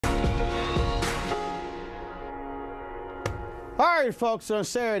All right, folks, on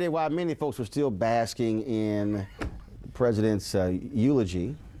Saturday, while many folks were still basking in the president's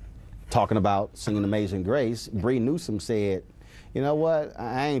eulogy, talking about singing Amazing Grace, Newsome said, you know what,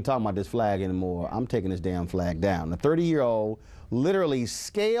 I ain't talking about this flag anymore. I'm taking this damn flag down. The 30-year-old literally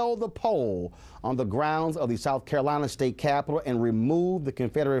scaled the pole on the grounds of the South Carolina state capitol and removed the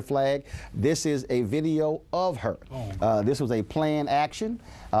Confederate flag. This is a video of her. This was a planned action.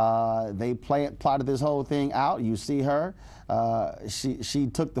 They plotted this whole thing out. You see her. She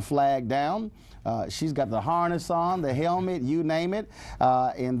took the flag down. She's got the harness on, the helmet, you name it.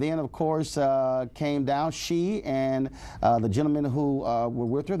 And then, of course, came down. She and the gentlemen who were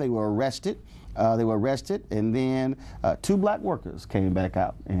with her, they were arrested. And then 2 black workers came back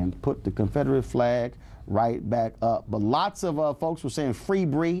out and put the Confederate flag right back up. But lots of folks were saying free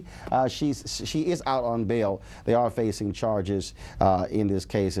Bree. She is out on bail. They are facing charges in this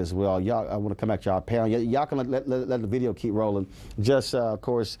case as well. Y'all, I want to come back to y'all panel. Y'all can let the video keep rolling. Just, of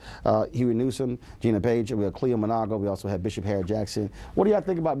course, Huey Newsome, Gina Page, we have Cleo Monago. We also have Bishop Harry Jackson. What do y'all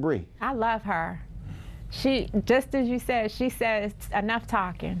think about Bree? I love her. She, just as you said, she says enough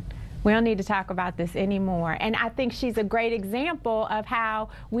talking. We don't need to talk about this anymore. And I think she's a great example of how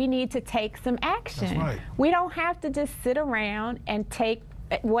we need to take some action. That's right. We don't have to just sit around and take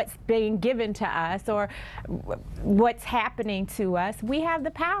what's being given to us or what's happening to us. We have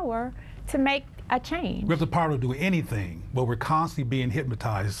the power to make a change. We have the power to do anything, but we're constantly being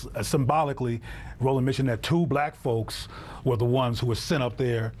hypnotized. Symbolically, Roland mentioned that 2 black folks were the ones who were sent up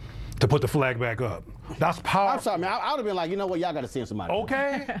there to put the flag back up. That's power. I'm sorry, man. I would have been like, you know what, y'all got to send somebody.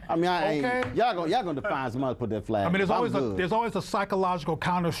 Okay. I mean, y'all gonna define somebody to put that flag. I mean, there's always a psychological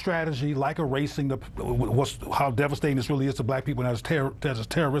counter strategy, like erasing how devastating this really is to black people, and that is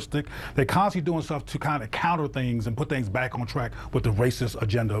terroristic. They're constantly doing stuff to kind of counter things and put things back on track with the racist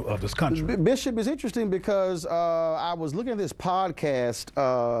agenda of this country. Bishop, is interesting because I was looking at this podcast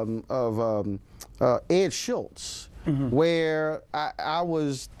of Ed Schultz. Where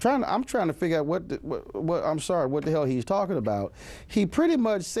I'm trying to figure out what the hell he's talking about. He pretty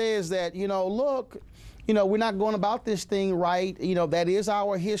much says that, you know, look, you know, we're not going about this thing right. You know, that is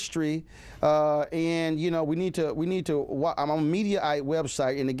our history, and you know, we need to. I'm on a Mediaite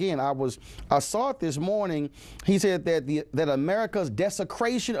website, and again, I saw it this morning. He said that America's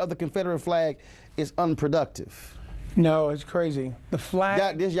desecration of the Confederate flag is unproductive. No, it's crazy. The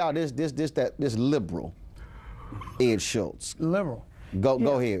flag. This liberal. Ed Schultz. Liberal. Go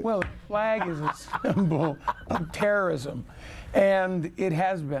ahead. Well, the flag is a symbol of terrorism, and it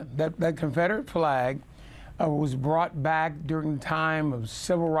has been. That Confederate flag was brought back during the time of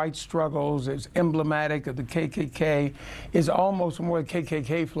civil rights struggles. It's emblematic of the KKK. It's almost more a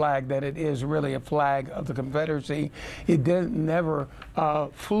KKK flag than it is really a flag of the Confederacy. It never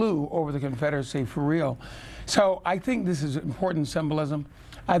flew over the Confederacy for real. So I think this is important symbolism.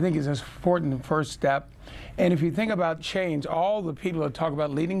 I think it's an important first step. And if you think about change, all the people that talk about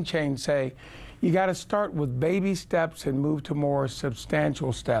leading change say, you got to start with baby steps and move to more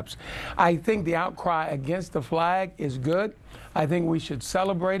substantial steps. I think the outcry against the flag is good. I think we should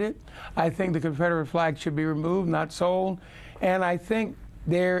celebrate it. I think the Confederate flag should be removed, not sold. And I think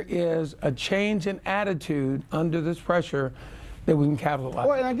there is a change in attitude under this pressure that we can capitalize.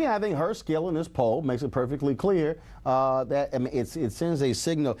 Well, and again, I think her skill in this poll makes it perfectly clear that I mean, it sends a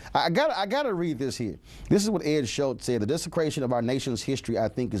signal. I gotta read this here. This is what Ed Schultz said: the desecration of our nation's history, I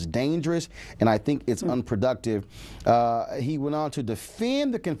think, is dangerous, and I think it's unproductive. He went on to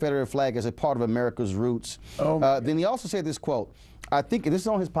defend the Confederate flag as a part of America's roots. Then he also said this quote: I think, this is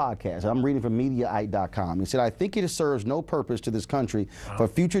on his podcast, I'm reading from Mediaite.com. He said, I think it serves no purpose to this country for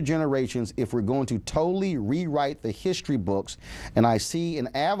future generations if we're going to totally rewrite the history books. And I see an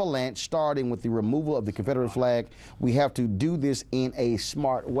avalanche starting with the removal of the Confederate flag. We have to do this in a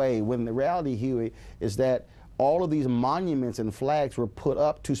smart way. When the reality, Huey, is that all of these monuments and flags were put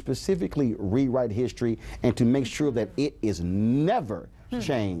up to specifically rewrite history and to make sure that it is never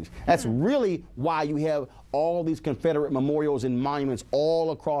changed. That's really why you have all these Confederate memorials and monuments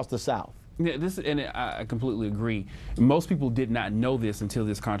all across the South. Yeah, I completely agree. Most people did not know this until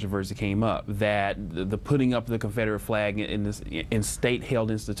this controversy came up, that the putting up the Confederate flag in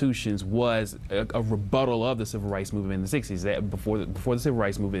state-held institutions was a rebuttal of the civil rights movement in the 60s. That before the civil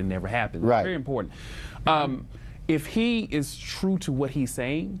rights movement, it never happened. Right. It's very important. If he is true to what he's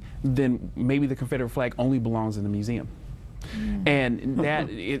saying, then maybe the Confederate flag only belongs in the museum. And that,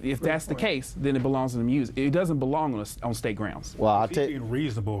 if that's the case, then it belongs in the museum. It doesn't belong on state grounds. Well, I'll She's tell you, being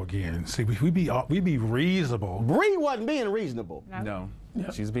reasonable again. See, we be reasonable. Bree wasn't being reasonable. No,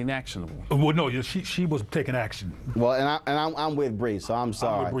 she's being actionable. Well, no, she was taking action. Well, I'm with Bree, so I'm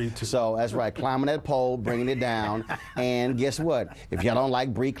sorry. with Bree, too. So that's right, climbing that pole, bringing it down, and guess what? If y'all don't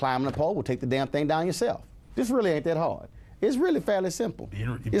like Bree climbing the pole, we'll take the damn thing down yourself. This really ain't that hard. It's really fairly simple.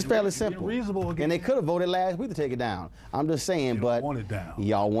 It's fairly simple. Reasonable again. And they could have voted last week to take it down. I'm just saying, but want it down.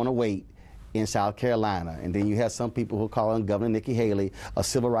 y'all want to wait in South Carolina, and then you have some people who call on Governor Nikki Haley a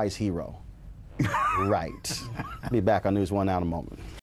civil rights hero. Right. Be back on News 1 Now in a moment.